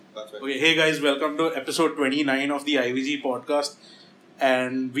That's right. Okay, hey guys, welcome to episode 29 of the IVG podcast.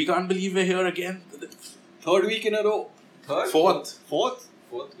 And we can't believe we're here again. Third week in a row. Fourth. Fourth?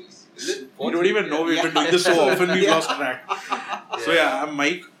 Fourth week. Is it We fourth don't week? even know. We've Yeah. been doing this so often we've Yeah. lost track. So yeah, I'm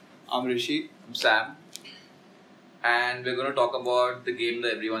Mike. I'm Rishi. I'm Sam. And we're going to talk about the game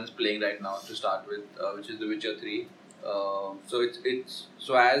that everyone's playing right now to start with, which is The Witcher 3.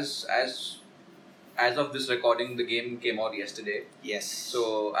 So as of this recording, the game came out yesterday. Yes.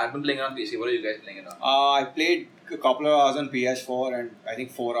 So I've been playing it on PC. What are you guys playing it on? I played a couple of hours on PS4 and I think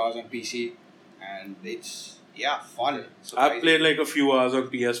 4 hours on PC. And it's, fun. I've played like a few hours on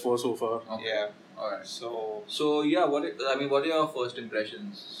PS4 so far. Okay. Yeah. Alright. So, Yeah, what are your first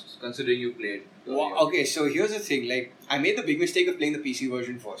impressions considering you played? okay, so here's the thing. Like, I made the big mistake of playing the PC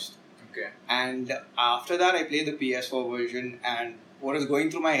version first. Okay. And after that, I played the PS4 version. And what was going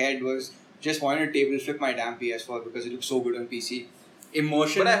through my head was just wanting to table flip my damn PS4 because it looks so good on PC.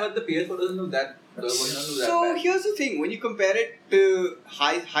 Emotion. But I heard the PS4 doesn't look that. The version doesn't look So that bad. here's the thing: when you compare it to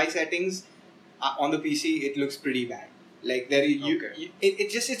high settings on the PC, it looks pretty bad. Like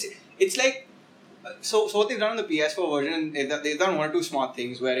it's like so what they've done on the PS4 version, they've done one or two smart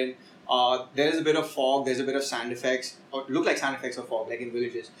things wherein there is a bit of fog, there's a bit of sound effects, or look like sound effects of fog, like in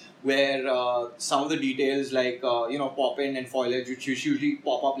Villages, where some of the details like pop in and foliage, which usually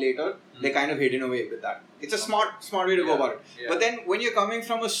pop up later, they're kind of hidden away with that. It's a smart way to go about it. Yeah. But then when you're coming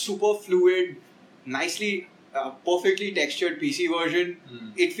from a super fluid, nicely, perfectly textured PC version,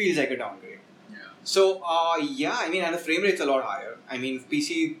 it feels like a downgrade. Yeah. So, I mean, and the frame rate's a lot higher. I mean,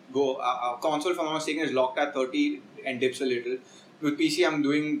 PC console, if I'm not mistaken, is locked at 30 and dips a little. With PC, I'm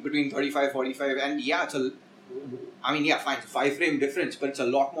doing between 35, 45, and fine, 5 frame difference, but it's a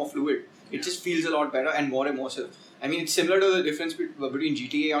lot more fluid. It just feels a lot better and more immersive. I mean, it's similar to the difference between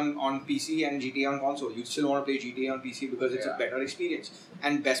GTA on PC and GTA on console. You still want to play GTA on PC because it's a better experience.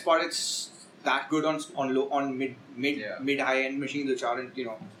 And best part, it's that good on mid high end machines which aren't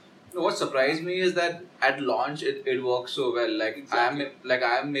What surprised me is that at launch it works so well. Like Exactly.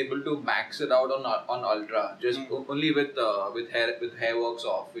 I am able to max it out on Ultra just only with Hairworks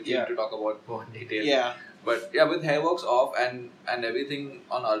off, which we need to talk about more in detail. Yeah. But yeah, with Hairworks off and everything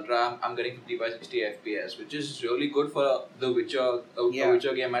on Ultra, I'm getting 55-60 FPS, which is really good for the Witcher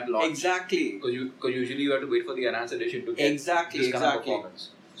game at launch. Exactly. Because usually you have to wait for the enhanced edition to get this kind of performance.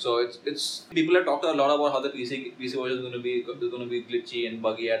 So it's people have talked a lot about how the PC version is going to be glitchy and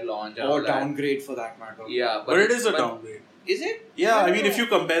buggy at launch and all Or that. downgrade for that matter. Yeah, But it is a downgrade. Is it? Yeah, I mean, if you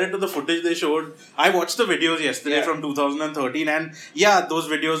compare it to the footage they showed, I watched the videos yesterday from 2013, and those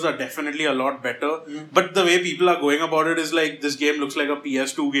videos are definitely a lot better. But the way people are going about it is like, this game looks like a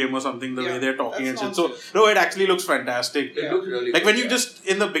PS2 game or something, the way they're talking and shit. So, no, it actually looks fantastic. It looks really Like good, when you just,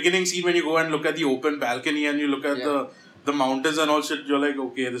 in the beginning scene, when you go and look at the open balcony and you look at the mountains and all shit, you're like,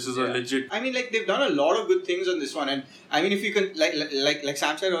 okay, this is a legit. I mean, like, they've done a lot of good things on this one, and I mean, if you can, like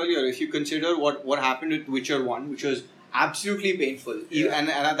Sam said earlier, if you consider what happened with Witcher 1, which was absolutely painful, and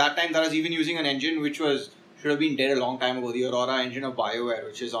at that time, that was even using an engine which should have been dead a long time ago, the Aurora engine of BioWare,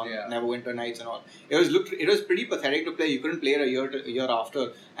 which is on Neverwinter Nights and all. It was pretty pathetic to play. You couldn't play it a year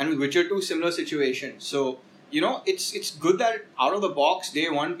after, and with Witcher 2, similar situation. So, it's good that out of the box, day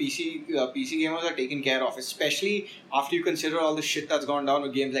one, PC gamers are taken care of, especially after you consider all the shit that's gone down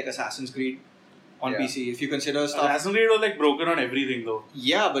with games like Assassin's Creed on PC. If you consider stuff... Assassin's Creed was like broken on everything though.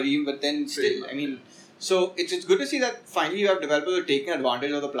 Yeah, but then still, I mean... So, it's good to see that finally you have developers who are taking advantage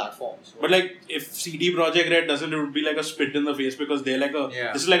of the platforms. But like, if CD Projekt Red doesn't, it would be like a spit in the face because they're like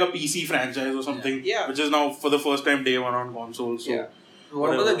this is like a PC franchise or something, which is now for the first time day one on console. So,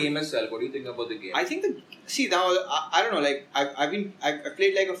 what about the game itself? What do you think about the game? I think I don't know, like, I've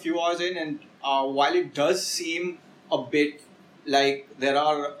played like a few hours in, and while it does seem a bit like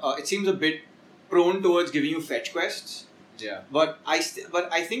it seems a bit prone towards giving you fetch quests. Yeah. But I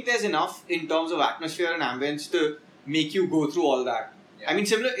think there's enough in terms of atmosphere and ambience to make you go through all that. Yeah. I mean,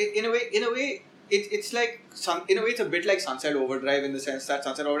 similar in a way, it's like in a way it's a bit like Sunset Overdrive in the sense that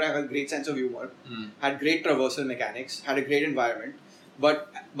Sunset Overdrive had a great sense of humor, had great traversal mechanics, had a great environment,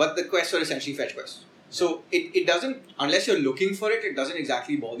 but the quests were essentially fetch quests. So it doesn't, unless you're looking for it, it doesn't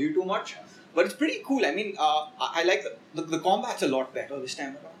exactly bother you too much. But it's pretty cool. I mean, I like the combat's a lot better this time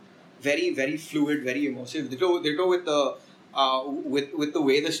around. Very, very fluid, very immersive. They go with the with the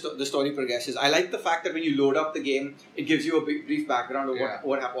way the story progresses. I like the fact that when you load up the game, it gives you a brief background of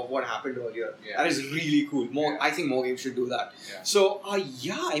what happened earlier. Yeah. That is really cool. I think more games should do that. Yeah. So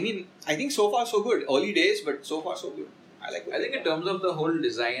I mean, I think so far so good. Early days, but so far so good. I think in terms of the whole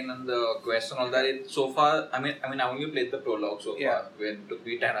design and the quest and all that, so far, I mean, I only played the prologue so far. When it took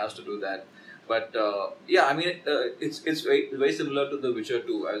me 10 hours to do that. But I mean, it's very similar to The Witcher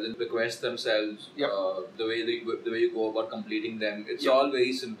 2, as in the quests themselves, the way you go about completing them. It's all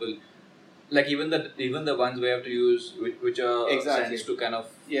very simple. Like even the ones where you have to use Witcher sense to kind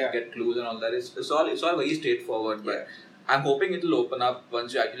of get clues and all that. It's all very straightforward. But I'm hoping it'll open up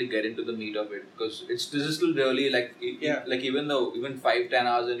once you actually get into the meat of it, because this is still really like even 5-10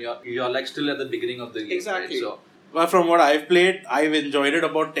 hours and you're like still at the beginning of the game. Exactly. Right? So. Well, from what I've played, I've enjoyed it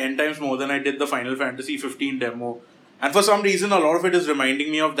about 10 times more than I did the Final Fantasy 15 demo. And for some reason, a lot of it is reminding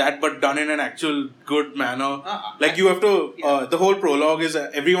me of that, but done in an actual good manner. Like you have to, the whole prologue is,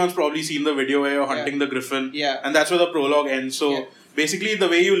 everyone's probably seen the video where you're hunting the griffin. And that's where the prologue ends. So basically the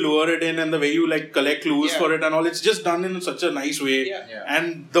way you lure it in and the way you like collect clues for it and all, it's just done in such a nice way.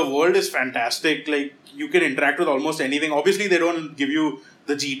 And the world is fantastic. Like you can interact with almost anything. Obviously they don't give you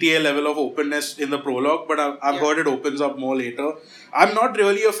the GTA level of openness in the prologue, but I've heard it opens up more later. I'm not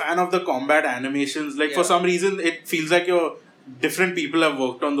really a fan of the combat animations. Like for some reason, it feels like different people have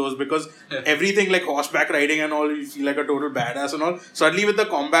worked on those, because everything like horseback riding and all, you feel like a total badass and all. Suddenly with the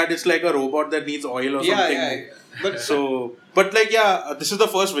combat, it's like a robot that needs oil or something. But this is the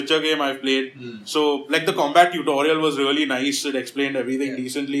first Witcher game I've played. So like the combat tutorial was really nice. It explained everything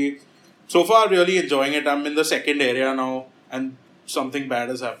decently. So far, really enjoying it. I'm in the second area now, and something bad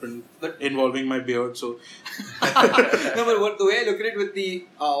has happened involving my beard. So no, but the way I look at it with the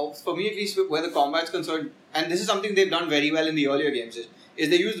for me at least, where the combat's concerned, and this is something they've done very well in the earlier games, is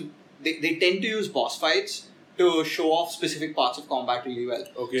they tend to use boss fights to show off specific parts of combat really well.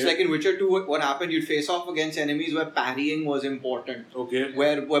 Okay. So like in Witcher 2, what happened, you'd face off against enemies where parrying was important. Okay.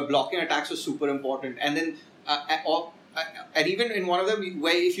 Where blocking attacks was super important. And then and even in one of them,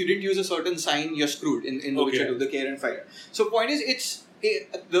 where if you didn't use a certain sign, you're screwed in the Witcher 2, the Karen fighter. So point is,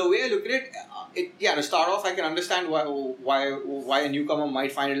 the way I look at it, to start off, I can understand why a newcomer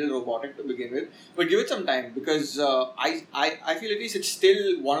might find it a little robotic to begin with, but give it some time, because I feel at least it's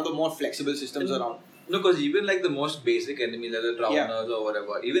still one of the more flexible systems around. No, because even like the most basic enemies, like the drowners or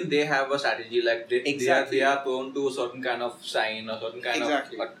whatever, even they have a strategy. Like they are prone to a certain kind of sign or certain kind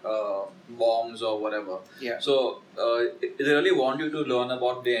of bombs or whatever. So they really want you to learn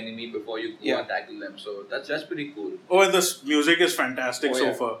about the enemy before you go and tackle them. So that's pretty cool. Oh, and the music is fantastic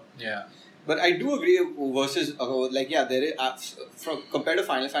so far. Yeah. But I do agree versus there is compared to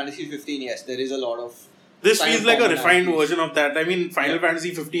Final Fantasy 15. Yes, there is a lot of. This feels like a refined version of that. I mean, Final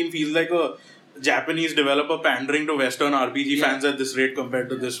Fantasy 15 feels like a Japanese developer pandering to Western RPG fans at this rate compared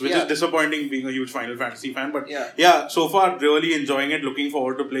to this, which is disappointing being a huge Final Fantasy fan. But so far really enjoying it. Looking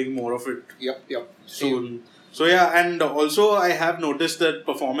forward to playing more of it. Soon. So and also I have noticed that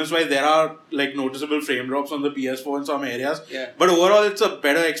performance-wise there are like noticeable frame drops on the PS4 in some areas. But overall it's a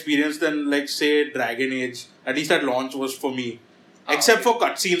better experience than like say Dragon Age. At least at launch was for me. Except for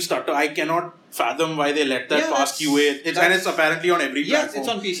cutscene stutter, I cannot fathom why they let that pass QA. And it's apparently on every platform. It's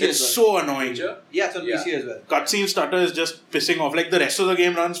on PC it's as well. So annoying. It's on PC as well. Cutscene stutter is just pissing off. Like the rest of the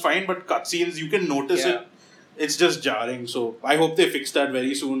game runs fine, but cutscenes, you can notice it. It's just jarring. So I hope they fix that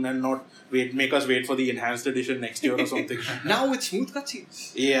very soon and not make us wait for the enhanced edition next year or something. Now with smooth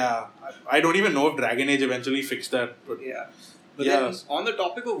cutscenes. Yeah. I don't even know if Dragon Age eventually fixed that. But But then on the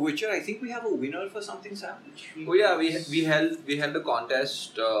topic of Witcher, I think we have a winner for something, Sam. We held a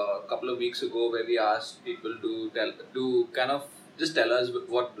contest a couple of weeks ago where we asked people to kind of just tell us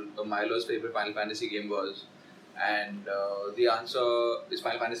what Milo's favorite Final Fantasy game was, and the answer is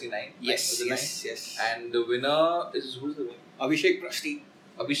Final Fantasy 9. Yes. And the winner is, who's the winner? Abhishek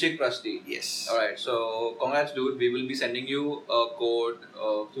Prasthi. Yes. Alright, so congrats, dude. We will be sending you a code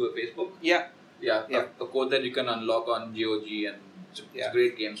through Facebook. A code that you can unlock on GOG, and it's a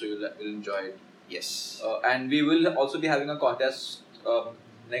great game, so you'll enjoy it. Yes. And we will also be having a contest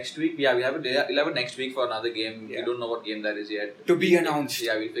next week. We'll have it next week for another game. We don't know what game that is yet. To be announced.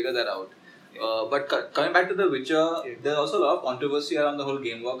 We'll figure that out. But coming back to The Witcher, there's also a lot of controversy around the whole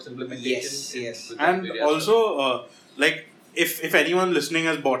GameWorks implementation. Yes. And also, if anyone listening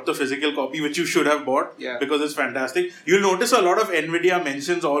has bought the physical copy, which you should have bought because it's fantastic, you'll notice a lot of NVIDIA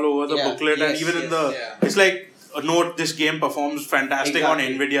mentions all over the booklet and even in the... It's like, note, this game performs fantastic on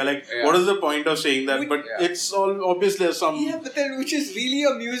NVIDIA. Like, what is the point of saying that? But it's all... Obviously, there's some... Yeah, but then, which is really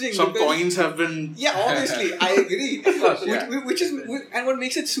amusing. Some coins have been... Yeah, obviously, I agree. Of course, and what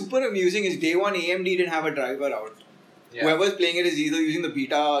makes it super amusing is day one, AMD didn't have a driver out. Whoever's playing it is either using the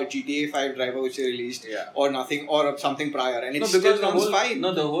beta GTA 5 driver which they released or nothing, or something prior, and it still runs fine.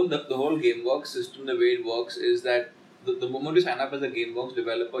 No, the whole GameWorks system, the way it works is that the moment you sign up as a Gamebox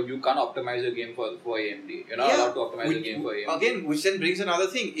developer, you can't optimize your game for AMD. You're not allowed to optimize your game for AMD. Again, which then brings another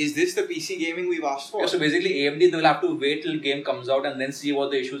thing. Is this the PC gaming we've asked for? Yeah, so basically, AMD, they'll have to wait till game comes out and then see what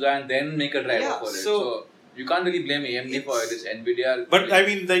the issues are and then make a driver for it. So you can't really blame AMD for it. It's NVIDIA. But I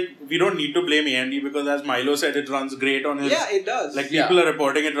mean, like, we don't need to blame AMD because, as Milo said, it runs great on his. Yeah, it does. Like, people are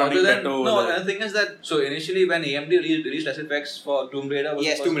reporting it running better. No, the thing is that, so initially when AMD released SFX for Tomb Raider,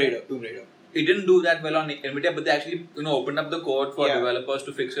 Tomb Raider. It didn't do that well on NVIDIA, but they actually opened up the code for developers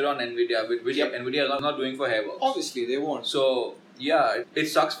to fix it on NVIDIA, which NVIDIA is not doing for HairWorks. Obviously, they won't. So, yeah, it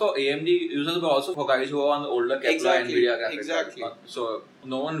sucks for AMD users, but also for guys who are on the older Kepler NVIDIA graphics. Exactly. So,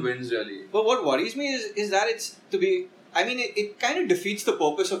 no one wins really. But what worries me is that it kind of defeats the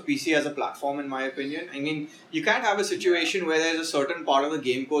purpose of PC as a platform, in my opinion. I mean, you can't have a situation where there's a certain part of the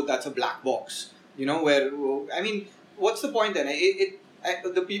game code that's a black box. What's the point then?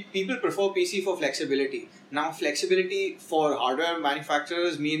 People prefer PC for flexibility. Now, flexibility for hardware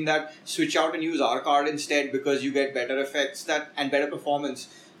manufacturers mean that switch out and use R card instead because you get better effects and better performance.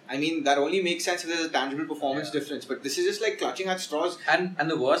 I mean, that only makes sense if there's a tangible performance difference. But this is just like clutching at straws. And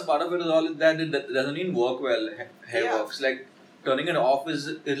the worst part of it is all is that it doesn't even work well. HairWorks, like turning it off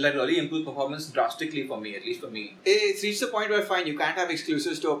is like really improve performance drastically for me, at least for me. It's reached the point where fine, you can't have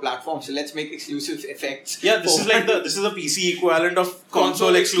exclusives to a platform, so let's make exclusive effects. Yeah, this is a PC equivalent of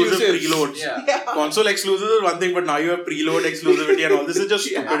console exclusive preloads. Yeah. Console exclusive is one thing, but now you have preload exclusivity and all. This is just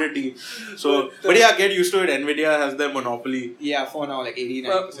stupidity. So, but yeah, get used to it. Nvidia has their monopoly. Yeah, for now, like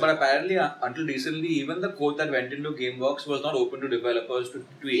 89%. But apparently, until recently, even the code that went into GameWorks was not open to developers to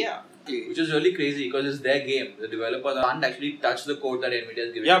tweak. Yeah. Which is really crazy because it's their game. The developers can't actually touch the code that Nvidia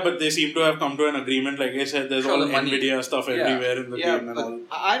is giving. Yeah, but they seem to have come to an agreement. Like I said, there's all Nvidia stuff everywhere in the game and all.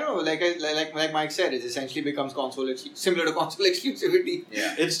 I don't know. Like Mike said, it essentially becomes similar to console exclusivity.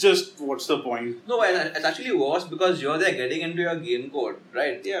 Yeah. It's just, what's the point? No, it's actually worse because you're there getting into your game code,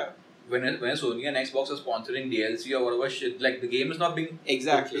 right? Yeah. When Sony and Xbox are sponsoring DLC or whatever shit, like the game is not being it's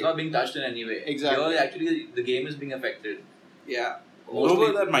not being touched in any way. Exactly. Here, actually, the game is being affected. Yeah.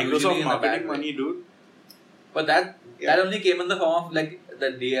 Over that Microsoft marketing money, dude. But that only came in the form of like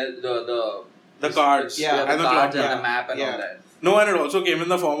the cards, the cards and the map and all that. No, and it also came in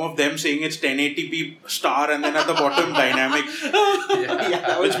the form of them saying it's 1080p star and then at the bottom dynamic,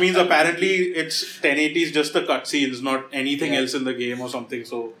 which means apparently it's 1080 is just the cutscenes, not anything else in the game or something.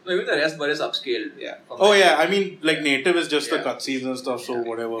 So maybe the rest, but it's upscaled. Yeah. Oh yeah, I mean like native is just the cutscenes and stuff. So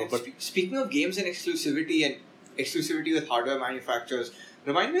whatever. And but speaking of games and exclusivity with hardware manufacturers,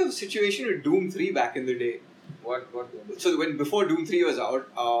 remind me of a situation with Doom 3 back in the day. What? So before Doom 3 was out,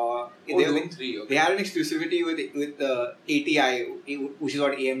 they had an exclusivity with the ATI, which is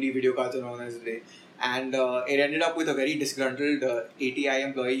what AMD video cards are known as today, and it ended up with a very disgruntled ATI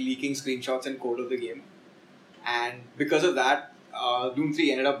employee leaking screenshots and code of the game, and because of that, Doom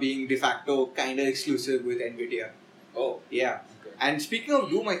 3 ended up being de facto kind of exclusive with Nvidia. Oh, yeah. Okay. And speaking of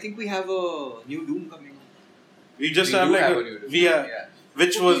Doom, I think we have a new Doom coming up. We just have like a new Doom.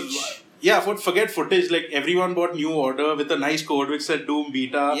 Which was. Yeah, forget footage. Like everyone bought New Order with a nice code which said Doom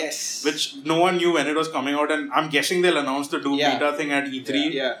Beta. Yes. Which no one knew when it was coming out, and I'm guessing they'll announce the Doom Beta thing at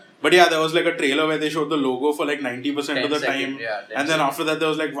E3. Yeah. But yeah, there was like a trailer where they showed the logo for like 90% of the time. Yeah, and then after that there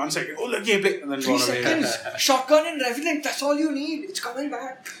was like 1 second. Oh, the gameplay. And then 3 seconds. Shotgun and Revenant. That's all you need. It's coming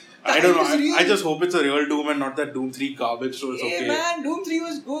back. I don't know. I just hope it's a real Doom and not that Doom 3 garbage. So it's okay. Man, Doom 3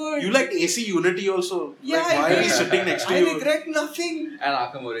 was good. You liked AC Unity also. Yeah, like, why are we sitting next to you? I regret nothing. And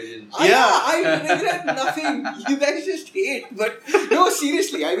Arkham Origins. I regret nothing. You guys just hate. But no,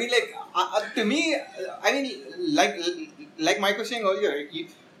 seriously. I mean, like, to me, I mean, like Mike was saying earlier,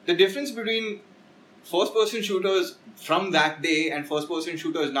 the difference between first-person shooters from that day and first-person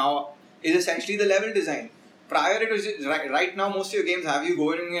shooters now is essentially the level design. Prior, it was just, right now, most of your games have you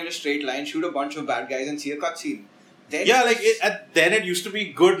going in a straight line, shoot a bunch of bad guys, and see a cutscene. Then it used to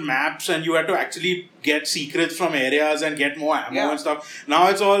be good maps, and you had to actually get secrets from areas and get more ammo and stuff. Now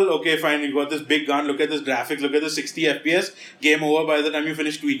it's all okay, fine. You got this big gun. Look at this graphics. Look at the 60 FPS. Game over by the time you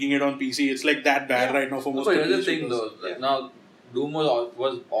finish tweaking it on PC. It's like that bad right now for most. But here's the thing, though. Now, Doom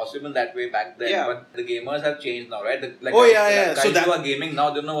was awesome in that way back then, but the gamers have changed now, right? Guys who are gaming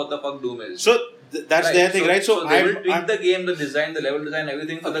now don't know what the fuck Doom is. So that's their thing, right? So they will tweak the game, the design, the level design,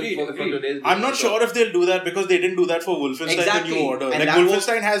 everything for today's game. I'm not sure if they'll do that because they didn't do that for Wolfenstein: The New Order. And like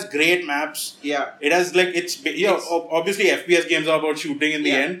Wolfenstein has great maps. Yeah. It has like obviously FPS games are about shooting in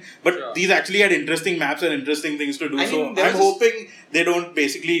the end, but these actually had interesting maps and interesting things to do. I'm hoping they don't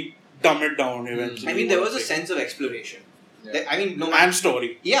basically dumb it down eventually. I mean, there was a sense of exploration. Yeah. And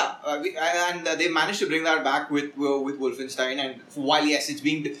story. Yeah, and they managed to bring that back with Wolfenstein. And while it's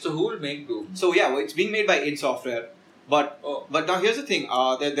being so who will make Doom? So it's being made by id Software. But now here's the thing.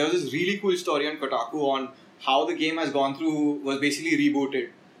 There was this really cool story on Kotaku on how the game has gone through, was basically rebooted.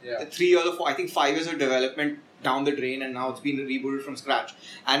 Yeah. 3 years or 5 years of development down the drain, and now it's been rebooted from scratch.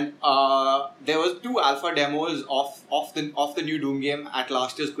 And there was 2 alpha demos of the new Doom game at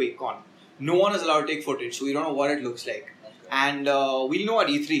last year's QuakeCon. No one is allowed to take footage, so we don't know what it looks like. And we'll know at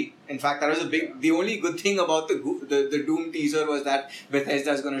E3. In fact, that was the only good thing about the Doom teaser was that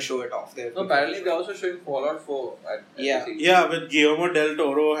Bethesda is going to show it off there. No, apparently they're also showing Fallout 4 at E3. Yeah, with Guillermo del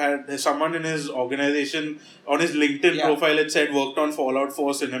Toro had someone in his organization on his LinkedIn profile. It said worked on Fallout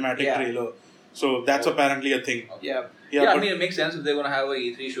 4 cinematic trailer. So that's apparently a thing. Yeah. I mean, it makes sense if they're going to have a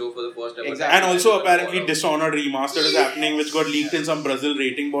E3 show for the first ever. Exactly. And also apparently Dishonored Remastered is happening, which got leaked in some Brazil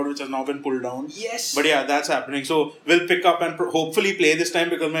rating board, which has now been pulled down. Yes. But yeah, that's happening. So we'll pick up and hopefully play this time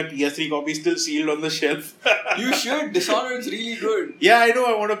because my PS3 copy is still sealed on the shelf. You should. Dishonored is really good. Yeah, I know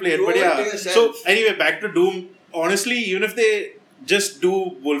I want to play it. But yeah. So anyway, back to Doom. Honestly, even if they just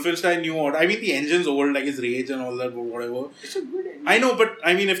do Wolfenstein New Order, I mean the engine's old, like it's Rage and all that, but whatever. It's a good engine. I know, but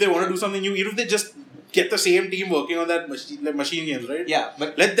I mean if they want to do something new, even if they just get the same team working on that machine games, right? Yeah,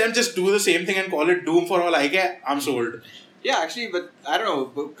 but let them just do the same thing and call it Doom for all I care. I'm sold. yeah, actually, but I don't know.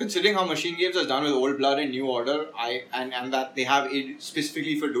 But considering how Machine Games has done with Old Blood and New Order, and that they have it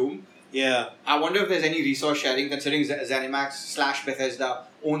specifically for Doom. Yeah. I wonder if there's any resource sharing, considering ZeniMax / Bethesda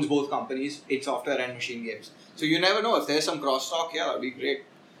owns both companies, id Software and Machine Games. So you never know if there's some cross talk. Yeah, that'd be great.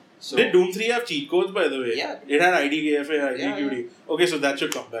 So, did Doom 3 have cheat codes, by the way? Yeah. It had IDKFA, IDQD. Yeah. Okay, so that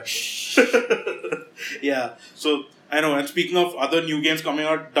should come back. Yeah. So, I know. And speaking of other new games coming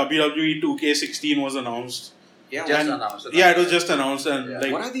out, WWE 2K16 was announced. Yeah, Just announced. Yeah, it was just announced. And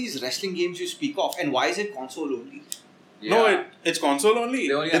like, what are these wrestling games you speak of, and why is it console only? No, it's console only.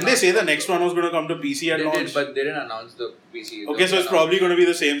 Didn't they say the next one was going to come to PC at launch? Did, but they didn't announce the PC. Okay, so it's probably going to be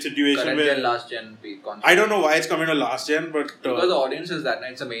the same situation current where gen, last gen console. I don't know why it's coming to last gen, but because the audience is that,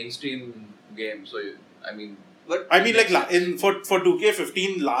 and it's a mainstream game. So I mean, but I mean, like for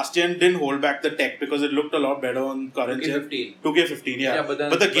 2K15, last gen didn't hold back the tech because it looked a lot better on current gen. 2K15, yeah.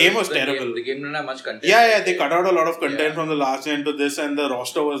 But the game was terrible. The game didn't have much content. Yeah, they cut out a lot of content from the last gen to this, and the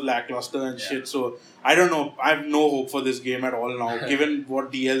roster was lackluster and shit. So I don't know. I have no hope for this game at all now, given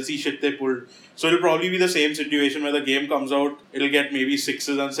what DLC shit they pulled. So it'll probably be the same situation where the game comes out, it'll get maybe 6s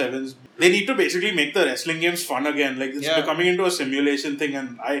and 7s. They need to basically make the wrestling games fun again. Like it's becoming into a simulation thing,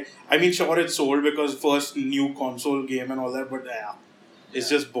 and I mean, sure it's sold because first new console game and all that, but it's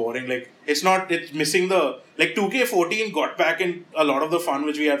just boring. Like it's missing the 2K14 got back in a lot of the fun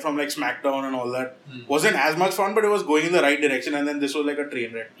which we had from like SmackDown and all that. Wasn't as much fun, but it was going in the right direction, and then this was like a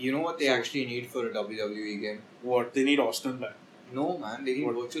train wreck. You know what they actually need for a WWE game? What? They need Austin back. No, man, they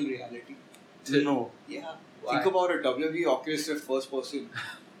need virtual reality. No. Yeah. Why? Think about it. WWE Oculus Rift first person.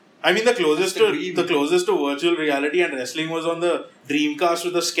 I mean, the closest That's to virtual reality and wrestling was on the Dreamcast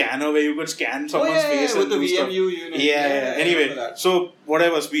with the scanner where you could scan someone's face with and the do stuff. VMU unit. Yeah. Anyway, so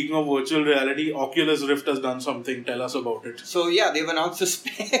whatever. Speaking of virtual reality, Oculus Rift has done something. Tell us about it. So yeah, they've announced the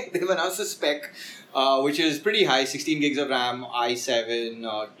spec. Which is pretty high, 16 gigs of RAM, i7,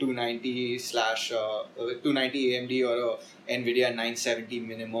 290 AMD or a NVIDIA 970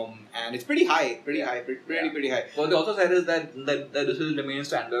 minimum, and it's pretty high. Pretty high. What they also said is that this will remain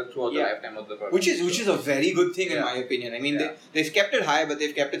standard throughout the lifetime of the product. Which is a very good thing in my opinion. I mean, they've kept it high, but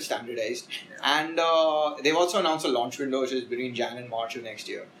they've kept it standardized, and they've also announced a launch window, which is between Jan and March of next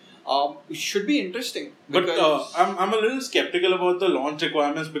year. It should be interesting. But I'm a little skeptical about the launch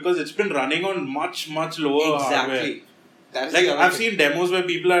requirements because it's been running on much lower hardware. That's like I've seen demos where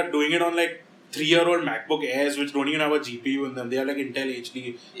people are doing it on like 3-year-old MacBook Airs which don't even have a GPU in them. They are like Intel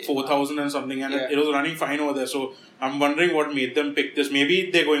HD 4000 and something, and it was running fine over there. So I'm wondering what made them pick this.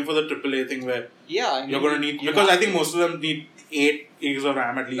 Maybe they're going for the AAA thing where you're going to need, because I think most of them need 8 gigs of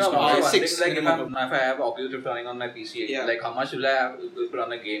RAM at least. No, now. 6. Like if I have Oculus Rift running on my PC, like how much will I have to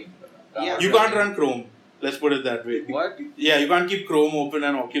run a game? You can't run Chrome. Let's put it that way. What? Yeah, you can't keep Chrome open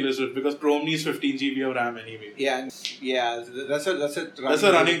and Oculus Rift because Chrome needs 15 GB of RAM anyway. Yeah, that's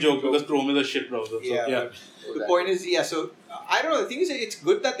a running joke because Chrome is a shit browser. So, yeah. The point is, so I don't know. The thing is, it's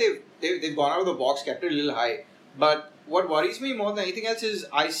good that they've gone out of the box, kept it a little high. But what worries me more than anything else is,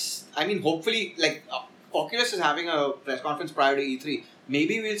 I mean, hopefully, like Oculus is having a press conference prior to E3.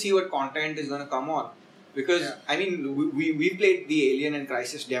 Maybe we'll see what content is going to come on. Because I mean, we played the Alien and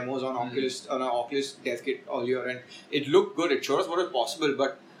Crisis demos on Oculus on our Oculus Dev Kit earlier, and it looked good. It showed us what is possible,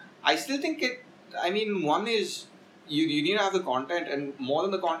 but I still think it. I mean, one is you need to have the content, and more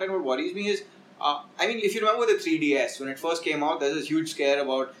than the content, what worries me is, I mean, if you remember the 3DS when it first came out, there's this huge scare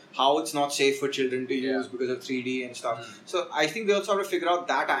about how it's not safe for children to use because of 3D and stuff. So I think they'll sort of figure out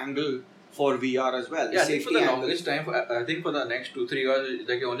that angle for VR as well. Yeah, I think for the angle. longest time, I think for the next 2-3 years,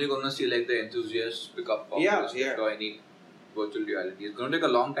 like you're only going to see like the enthusiasts pick up Oculus or any virtual reality. It's going to take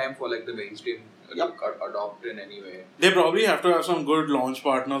a long time for like the mainstream to adopt in any way. They probably have to have some good launch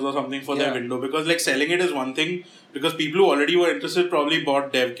partners or something for their window, because like selling it is one thing, because people who already were interested probably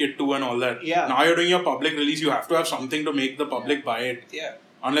bought DevKit 2 and all that. Yeah. Now you're doing your public release, you have to have something to make the public buy it. Yeah.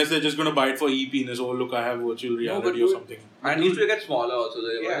 Unless they're just going to buy it for e-penis. Oh, look, I have virtual reality or something. And it needs to get smaller also.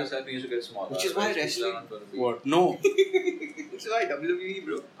 The device itself needs to get smaller. Which is why wrestling. What? No. Which is why WWE,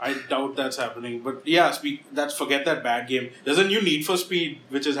 bro. I doubt that's happening. But yeah, forget that bad game. There's a new Need for Speed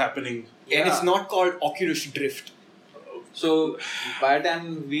which is happening. And it's not called Oculus Drift. So, by the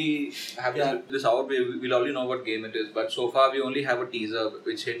time we have this out, we'll already know what game it is. But so far, we only have a teaser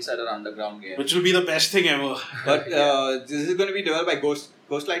which hints at an underground game. Which will be the best thing ever. But this is going to be developed by Ghost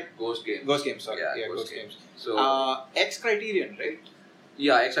Games. Ghost Games, sorry. Yeah, Ghost Games. So, X Criterion, right?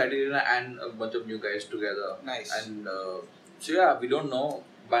 Yeah, X Criterion and a bunch of new guys together. Nice. And so yeah, we don't know.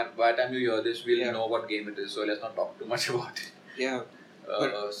 By the time you hear this, we'll know what game it is. So let's not talk too much about it. Yeah.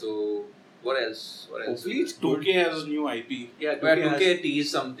 So what else? Hopefully it's 2K has new IP. Yeah, 2K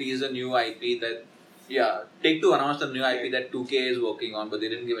teased a new IP that Take-Two announced a new IP that 2K is working on, but they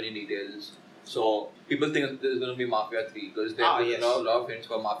didn't give any details. So people think there's going to be Mafia 3 because there have been a lot of hints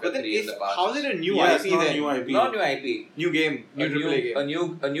for Mafia 3 in the past. How is it a new IP then? New IP. Not new IP. New game. New AAA game.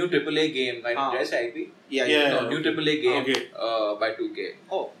 A new AAA game. Did I say IP? Yeah. No, new AAA game by 2K.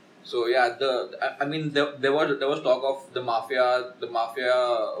 Oh. So yeah, there was talk of the Mafia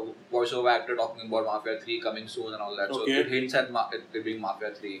voiceover actor talking about Mafia 3 coming soon and all that. So it hints at it being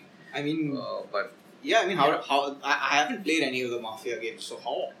Mafia 3. I mean, but yeah, I mean, how I haven't played any of the Mafia games. So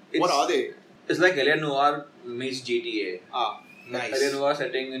what are they? It's like L.A. Noire meets GTA. Nice. L.A. Noire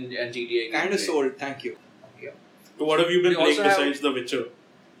setting and GTA. Kind of sold. Thank you. Yeah. So what have you been playing besides The Witcher?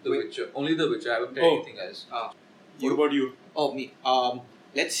 The Witcher. Only The Witcher. I haven't played anything else. What about you? Oh, me.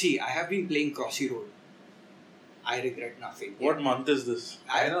 Let's see. I have been playing Crossy Road. I regret nothing. What month is this?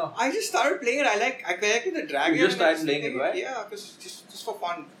 I know. I just started playing it. I collected the dragon. You just started playing it, right? Yeah, because just for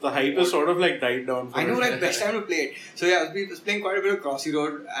fun. The hype is sort of like died down. I know, like best time to play it. So yeah, I was playing quite a bit of Crossy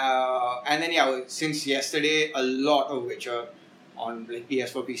Road, and then since yesterday, a lot of Witcher on like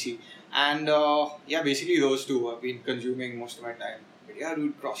PS4, PC, and basically those two I've been consuming most of my time. But yeah,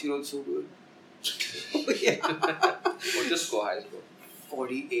 dude, Crossy Road's so good. Yeah. What's your score, high score?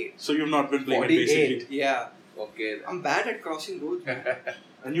 48. So you've not been playing it basically. Yeah. Okay. I'm bad at crossing roads.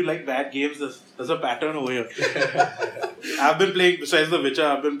 And you like bad games, there's a pattern over here. I've been playing, besides The Witcher,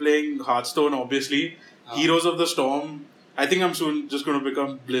 I've been playing Hearthstone, obviously. Heroes of the Storm. I think I'm soon just going to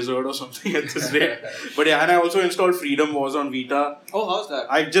become Blizzard or something at this rate. But yeah, and I also installed Freedom Wars on Vita. Oh, how's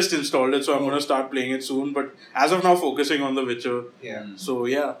that? I just installed it, so I'm going to start playing it soon. But as of now, focusing on The Witcher. Yeah. So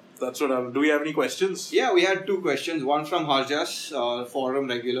yeah, that's what do we have any questions? Yeah, we had 2 questions. One from Harjas, forum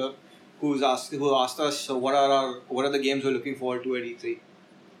regular, who asked us what are the games we're looking forward to at E3.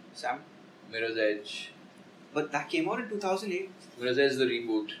 Sam? Mirror's Edge. But that came out in 2008. Mirror's Edge is the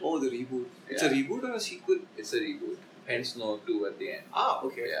reboot. Oh, the reboot. It's a reboot or a sequel? It's a reboot. Hence no 2 at the end.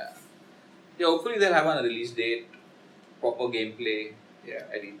 Okay. Yeah, hopefully they'll have a release date, proper gameplay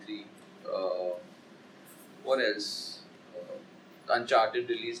at E3. What else? Uncharted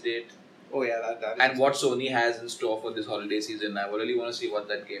release date. Oh yeah, that and what Sony has in store for this holiday season. I really want to see what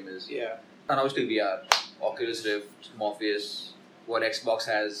that game is. Yeah. And obviously VR, Oculus Rift, Morpheus, what Xbox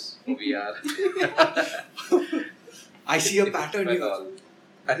has for VR. I see a pattern here.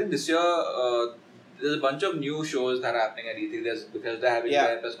 I think this year there's a bunch of new shows that are happening at E3. Because they're having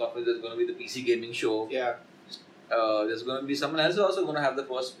their press conference, there's going to be the PC gaming show. Yeah. There's going to be someone else also going to have their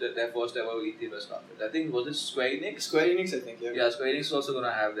first ever E3 press conference. I think, was it Square Enix? Square Enix, I think, yeah. Yeah, Square Enix is also going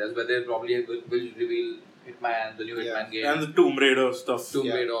to have theirs, but they probably will reveal Hitman, the new Hitman game. And the Tomb Raider stuff. Tomb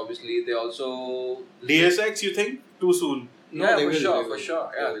Raider, obviously. They also... DSX, you think? Too soon? No, yeah, for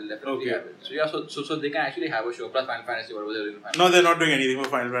sure. Yeah, we'll definitely have it. So yeah, so they can actually have a show, plus Final Fantasy, whatever they're doing. No, they're not doing anything for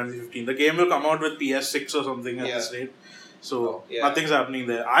Final Fantasy 15. The game will come out with PS6 or something at this rate. So, nothing's happening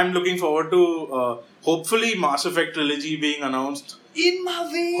there. I'm looking forward to, hopefully, Mass Effect Trilogy being announced. In my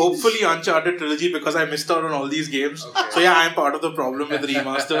veins! Hopefully, Uncharted Trilogy, because I missed out on all these games. Okay. So, yeah, I'm part of the problem with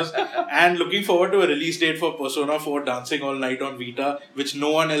remasters. And looking forward to a release date for Persona 4 Dancing All Night on Vita, which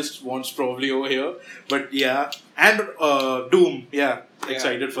no one else wants probably over here. But, yeah. And Doom. Yeah,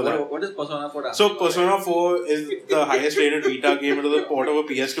 excited for that. What is Persona 4 Dancing? So, Persona 4 is the highest rated Vita game. It is a port of a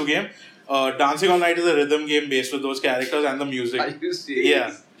PS2 game. Dancing All Night is a rhythm game based with those characters and the music. Are you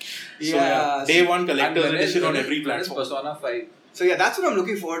serious? Yeah. So, Day 1 Collector's Edition on every platform. Persona 5. So yeah, that's what I'm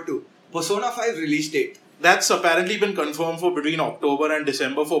looking forward to. Persona 5 release date. That's apparently been confirmed for between October and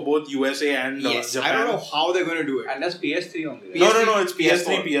December for both USA and Yes, Japan. I don't know how they're going to do it. And that's PS3 only. PS3, No, it's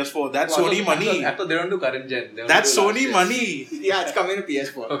PS3, PS4. PS4. That's Oh, Sony money. I thought they don't do current gen. They only That's do last Sony gen. money. Yeah, it's coming to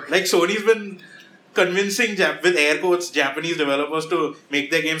PS4. Okay. Like Sony's been convincing with air quotes Japanese developers to make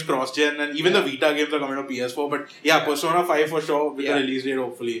their games cross-gen, and even the Vita games are coming to PS4. But yeah, Persona 5 for sure with the release date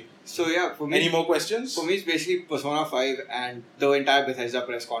hopefully. So yeah, for me, Any more questions? For me, it's basically Persona 5 and the entire Bethesda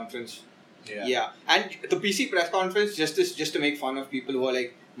press conference. Yeah, and the PC press conference just to make fun of people who are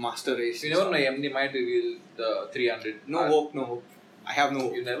like Master Race. You never know, AMD might reveal the 300. No hope. I have no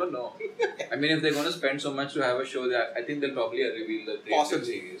hope. You never know. I mean, if they're going to spend so much to have a show, that I think they'll probably reveal the 300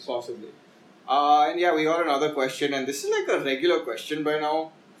 series. Possibly. And yeah, we got another question, and this is like a regular question by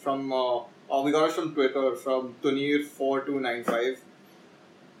now from we got it from Twitter from Tunir4295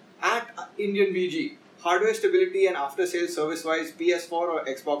 at Indian VG. Hardware stability and after sales service wise, PS4 or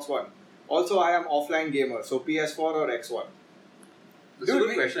Xbox One. Also, I am offline gamer, so PS4 or X1. This is a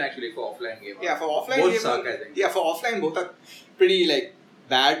good question actually for offline gamers. Yeah, for offline both gamer, suck, I think. Yeah, for offline both are pretty like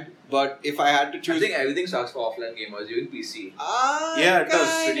bad. But if I had to choose, I think everything sucks for offline gamers, even PC. Yeah, it does,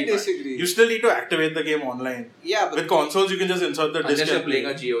 I disagree. You still need to activate the game online. Yeah, but With consoles, you can just insert the disc. Unless you're and playing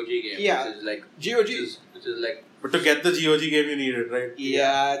play. a GOG game, Yeah. which is like GOG. which is like. But to get the GOG game, you need it, right?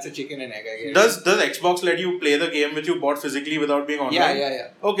 Yeah, it's a chicken and egg. I guess. Does Xbox let you play the game which you bought physically without being online? Yeah.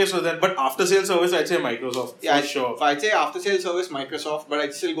 Okay, so then, but after sale service, I'd say Microsoft Yeah, for sure. If I'd say after sale service, Microsoft, but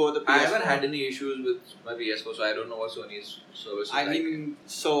I'd still go with the PS4. I haven't had any issues with my PS4, so I don't know what Sony's service is I like. mean,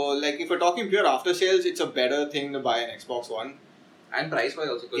 so like if we're talking pure after sales, it's a better thing to buy an Xbox One. And price wise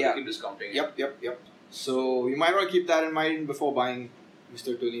also, because Yeah. they keep discounting. Yep. So you might want to keep that in mind before buying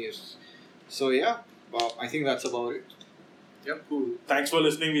Mr. Tunir's. So yeah, I think that's about it. Yep. Cool. Thanks for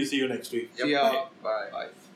listening. We'll see you next week. Yep. See ya. Bye. Bye.